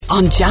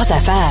On Jazz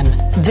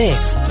FM,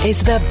 this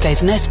is the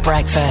Business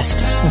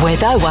Breakfast with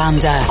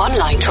Oanda.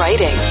 Online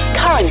trading,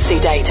 currency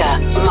data,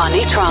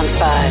 money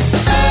transfers.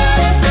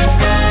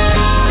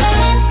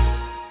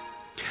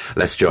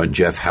 Let's join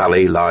Jeff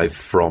Halley live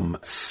from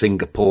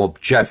Singapore.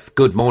 Jeff,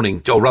 good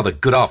morning, or rather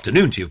good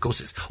afternoon to you. Of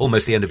course, it's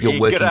almost the end of your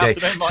working day.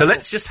 So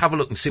let's just have a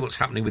look and see what's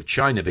happening with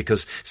China,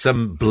 because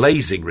some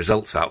blazing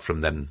results out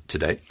from them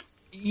today.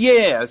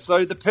 Yeah,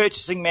 so the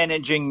Purchasing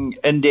Managing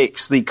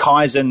Index, the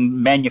Kaizen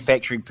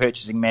Manufacturing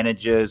Purchasing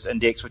Managers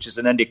Index, which is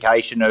an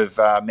indication of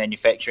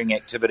manufacturing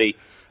activity,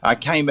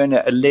 came in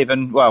at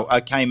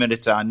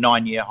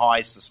 9-year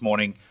highs this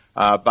morning,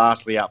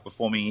 vastly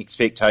outperforming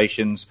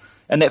expectations.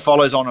 And that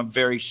follows on a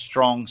very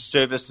strong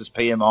services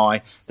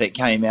PMI that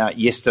came out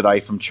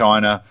yesterday from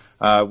China,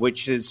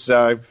 which is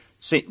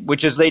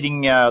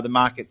leading the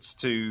markets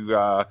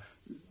to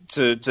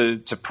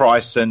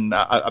price in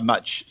a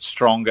much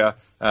stronger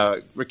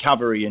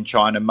recovery in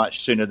China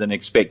much sooner than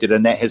expected,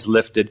 and that has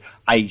lifted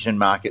Asian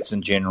markets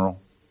in general.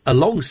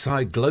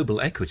 Alongside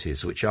global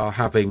equities, which are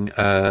having,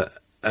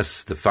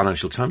 as the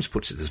Financial Times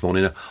puts it this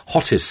morning, a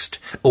hottest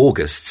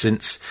August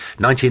since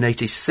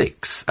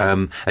 1986.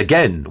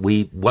 Again,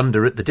 we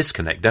wonder at the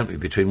disconnect, don't we,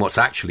 between what's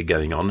actually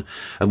going on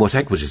and what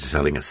equities are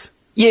telling us.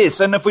 Yes,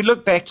 and if we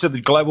look back to the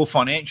global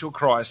financial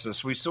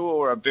crisis, we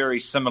saw a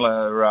very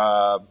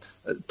similar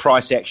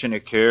price action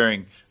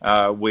occurring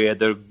where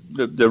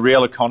the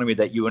real economy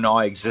that you and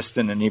I exist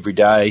in every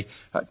day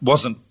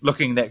wasn't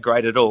looking that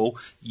great at all,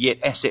 yet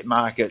asset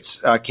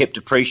markets kept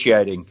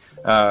appreciating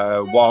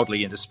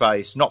wildly into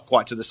space, not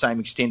quite to the same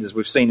extent as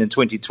we've seen in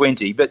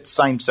 2020, but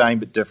same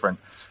but different.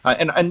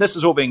 And this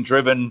is all being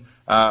driven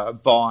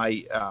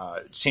by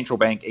central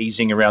bank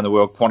easing around the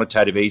world,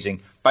 quantitative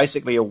easing,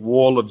 basically a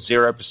wall of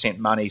 0%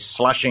 money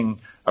slushing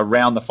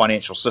around the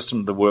financial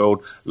system of the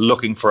world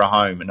looking for a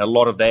home. And a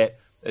lot of that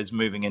is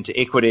moving into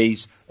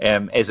equities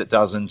as it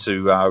does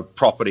into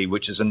property,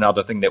 which is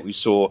another thing that we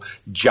saw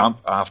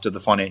jump after the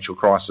financial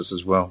crisis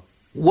as well.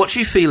 What are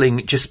you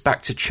feeling, just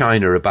back to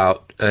China,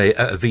 about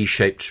a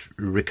V-shaped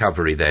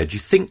recovery there? Do you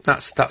think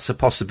that's a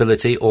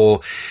possibility? Or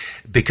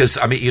because,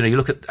 you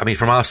look at,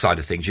 from our side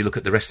of things, you look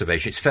at the rest of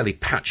Asia, it's fairly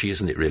patchy,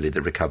 isn't it, really,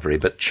 the recovery?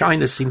 But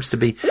China seems to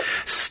be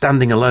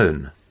standing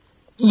alone.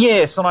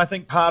 Yes, and I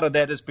think part of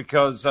that is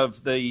because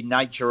of the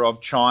nature of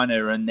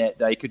China and that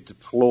they could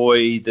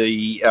deploy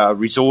the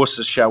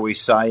resources, shall we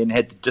say, and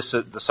had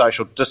the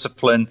social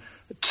discipline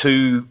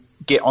to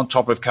get on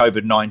top of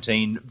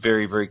COVID-19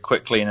 very, very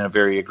quickly in a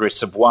very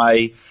aggressive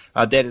way.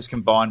 That is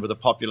combined with a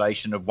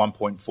population of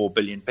 1.4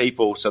 billion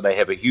people, so they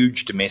have a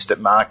huge domestic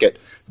market,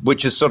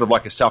 which is sort of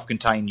like a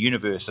self-contained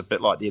universe, a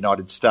bit like the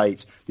United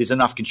States. There's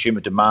enough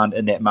consumer demand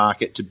in that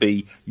market to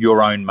be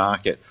your own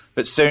market.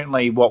 But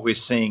certainly what we're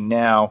seeing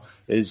now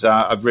is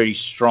a very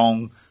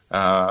strong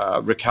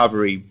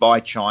recovery by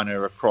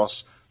China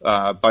across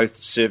both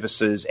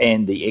services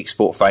and the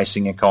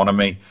export-facing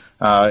economy.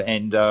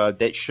 And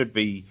that should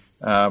be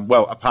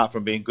apart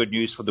from being good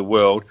news for the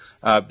world,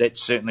 that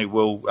certainly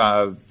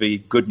will be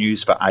good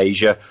news for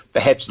Asia,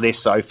 perhaps less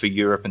so for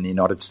Europe and the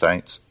United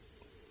States.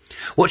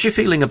 What's your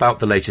feeling about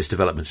the latest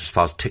developments as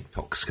far as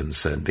TikTok's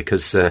concerned?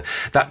 Because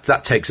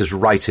that takes us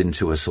right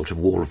into a sort of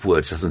war of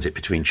words, doesn't it,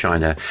 between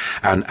China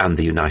and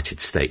the United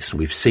States. And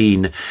we've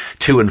seen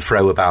to and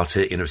fro about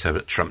it, so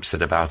what Trump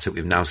said about it.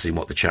 We've now seen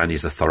what the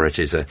Chinese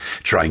authorities are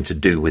trying to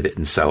do with it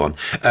and so on.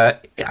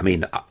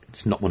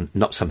 It's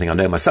not something I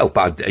know myself,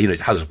 but it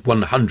has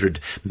 100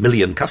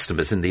 million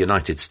customers in the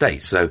United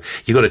States, so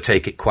you've got to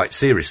take it quite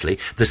seriously.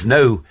 There's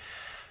no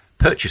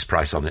purchase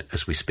price on it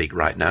as we speak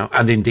right now,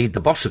 and indeed the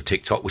boss of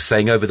TikTok was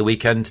saying over the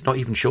weekend, not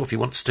even sure if he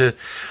wants to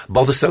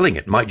bother selling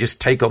it. Might just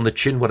take on the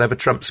chin whatever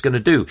Trump's going to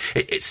do.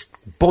 It's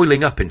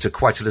boiling up into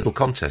quite a little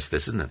contest,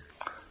 this, isn't it?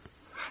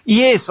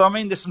 Yes,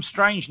 there's some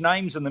strange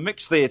names in the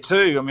mix there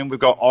too. We've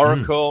got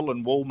Oracle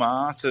and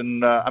Walmart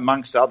and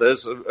amongst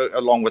others,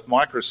 along with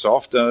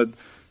Microsoft.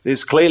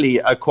 There's clearly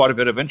quite a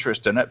bit of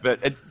interest in it,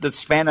 but the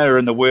spanner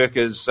in the work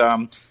is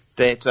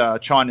that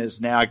China is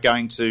now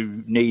going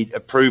to need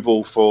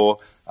approval for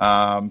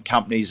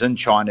companies in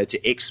China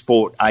to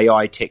export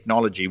AI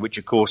technology, which,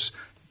 of course,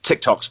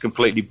 TikTok's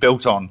completely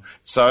built on.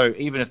 So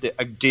even if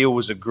a deal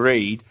was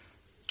agreed,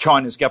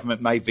 China's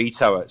government may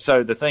veto it.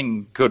 So the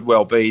thing could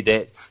well be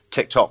that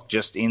TikTok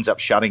just ends up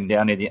shutting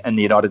down in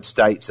the United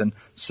States and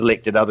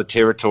selected other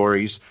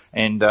territories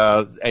and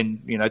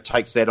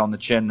takes that on the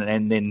chin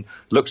and then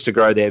looks to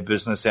grow their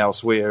business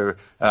elsewhere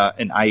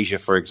in Asia,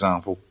 for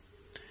example.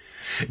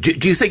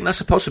 Do you think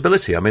that's a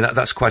possibility?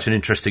 That's quite an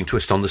interesting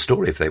twist on the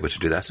story if they were to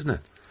do that, isn't it?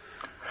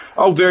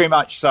 Oh, very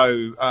much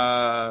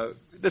so.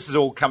 This is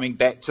all coming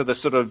back to the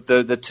sort of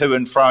the to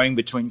and froing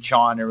between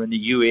China and the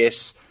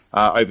US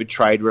over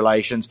trade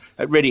relations.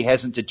 It really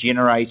hasn't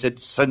degenerated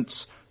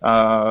since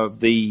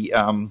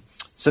the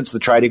since the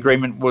trade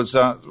agreement was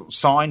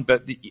signed.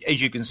 But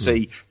as you can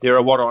see, there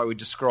are what I would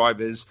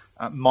describe as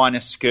minor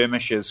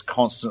skirmishes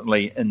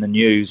constantly in the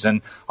news,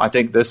 and I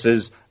think this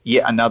is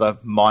yet another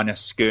minor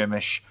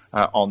skirmish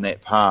on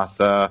that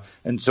path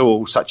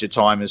until such a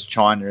time as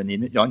China and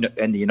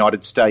the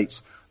United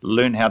States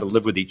learn how to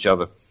live with each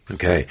other.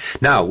 Okay.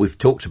 Now, we've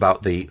talked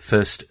about the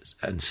first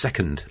and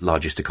second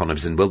largest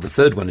economies in the world. The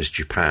third one is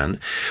Japan,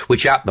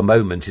 which at the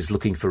moment is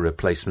looking for a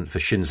replacement for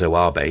Shinzo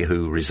Abe,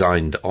 who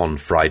resigned on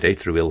Friday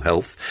through ill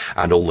health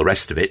and all the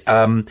rest of it.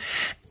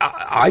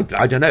 I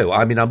don't know.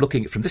 I mean, I'm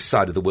looking from this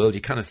side of the world.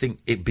 You kind of think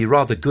it'd be a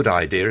rather good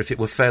idea if it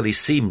were fairly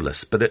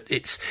seamless. But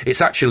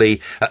it's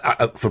actually,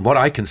 from what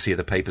I can see,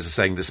 the papers are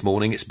saying this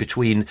morning, it's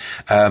between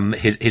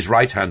his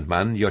right-hand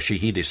man,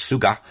 Yoshihide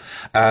Suga,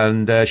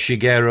 and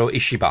Shigeru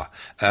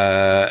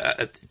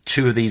Ishiba.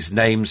 Two of these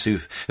names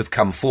who've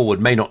come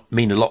forward may not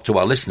mean a lot to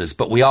our listeners,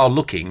 but we are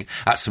looking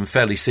at some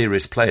fairly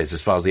serious players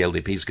as far as the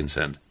LDP is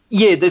concerned.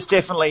 Yeah, there's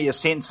definitely a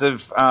sense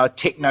of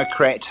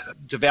technocrat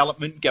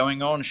development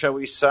going on, shall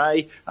we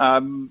say. I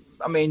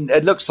mean,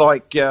 it looks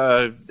like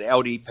the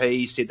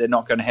LDP said they're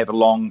not going to have a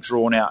long,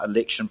 drawn-out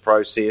election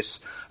process.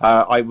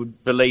 I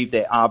would believe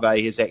that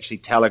Abe has actually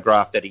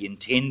telegraphed that he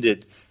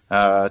intended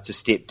to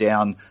step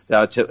down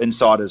to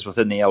insiders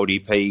within the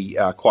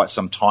LDP quite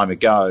some time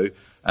ago.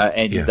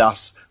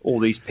 Thus all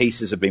these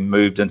pieces have been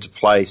moved into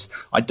place.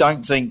 I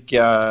don't think,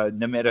 no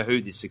matter who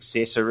the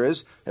successor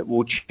is, it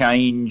will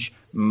change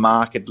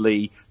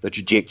markedly the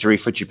trajectory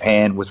for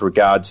Japan with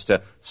regards to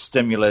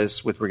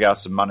stimulus, with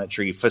regards to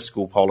monetary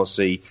fiscal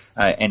policy,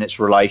 and its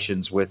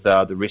relations with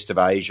the rest of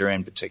Asia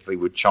and particularly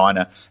with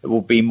China. It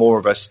will be more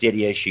of a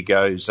steady as she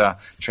goes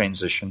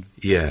transition.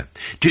 Yeah.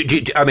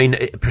 I mean,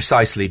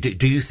 precisely,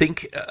 do you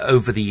think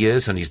over the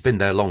years, and he's been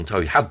there a long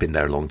time, he had been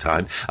there a long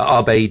time,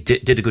 Abe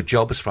did a good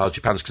job as far as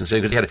Japan's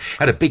concerned, because he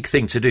had a big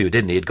thing to do,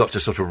 didn't he? He'd got to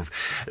sort of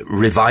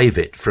revive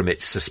it from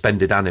its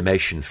suspended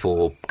animation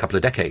for a couple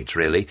of decades,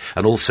 really,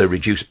 and also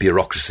reduce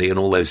bureaucracy and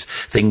all those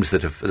things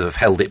that have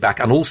held it back,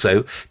 and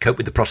also cope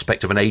with the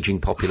prospect of an ageing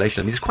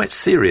population. I mean, there's quite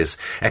serious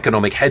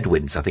economic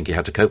headwinds I think he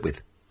had to cope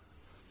with.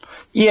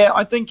 Yeah,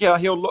 I think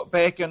he'll look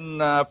back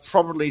and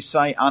probably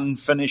say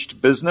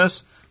unfinished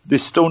business.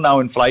 There's still no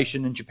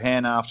inflation in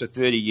Japan after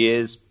 30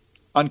 years.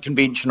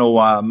 Unconventional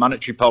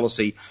monetary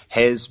policy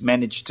has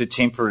managed to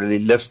temporarily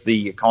lift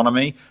the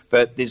economy,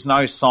 but there's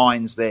no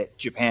signs that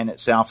Japan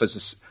itself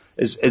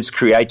is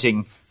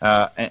creating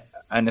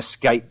an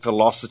escape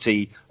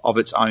velocity of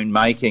its own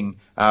making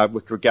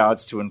with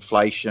regards to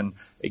inflation,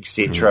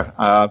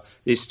 etc.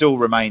 There still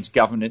remains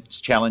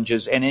governance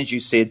challenges, and as you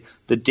said,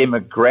 the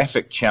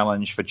demographic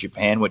challenge for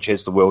Japan, which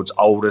has the world's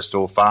oldest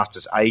or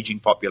fastest aging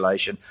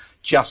population,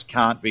 just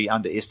can't be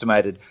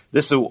underestimated.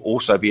 This will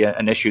also be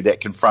an issue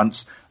that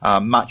confronts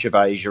much of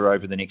Asia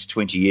over the next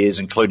 20 years,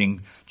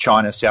 including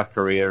China, South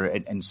Korea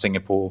and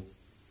Singapore.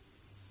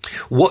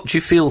 What do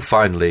you feel,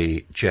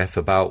 finally, Jeff,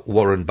 about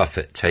Warren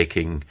Buffett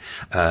taking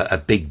a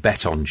big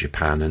bet on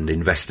Japan and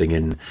investing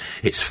in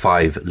its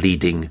 5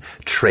 leading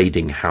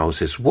trading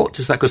houses? What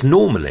does that... Because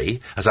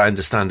normally, as I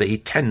understand it, he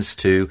tends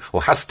to,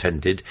 or has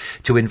tended,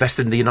 to invest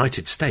in the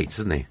United States,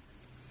 doesn't he?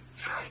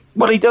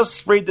 Well, he does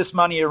spread this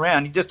money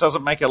around. He just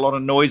doesn't make a lot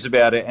of noise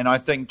about it. And I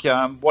think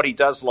what he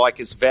does like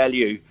is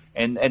value,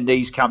 and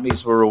these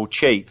companies were all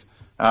cheap.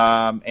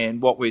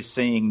 And what we're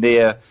seeing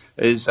there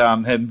is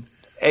him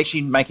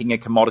actually making a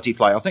commodity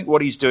play. I think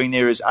what he's doing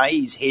there is,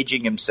 he's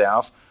hedging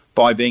himself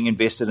by being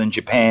invested in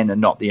Japan and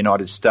not the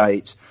United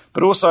States.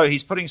 But also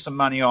he's putting some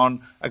money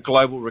on a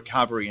global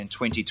recovery in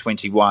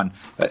 2021.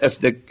 If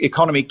the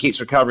economy keeps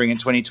recovering in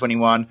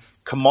 2021,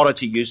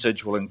 commodity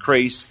usage will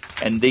increase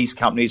and these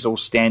companies all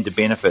stand to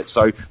benefit.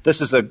 So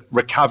this is a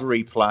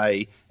recovery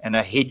play and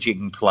a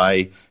hedging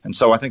play. And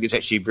so I think it's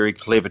actually a very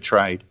clever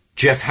trade.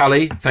 Jeff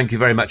Halley, thank you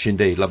very much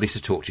indeed. Lovely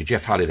to talk to you.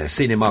 Jeff Halley there,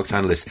 Senior Markets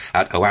Analyst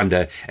at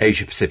Oanda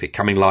Asia Pacific,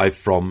 coming live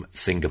from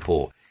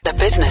Singapore. The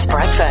Business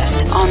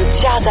Breakfast on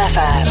Jazz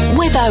FM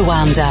with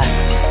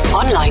Oanda.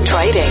 Online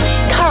trading,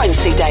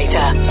 currency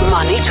data,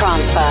 money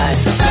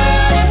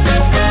transfers.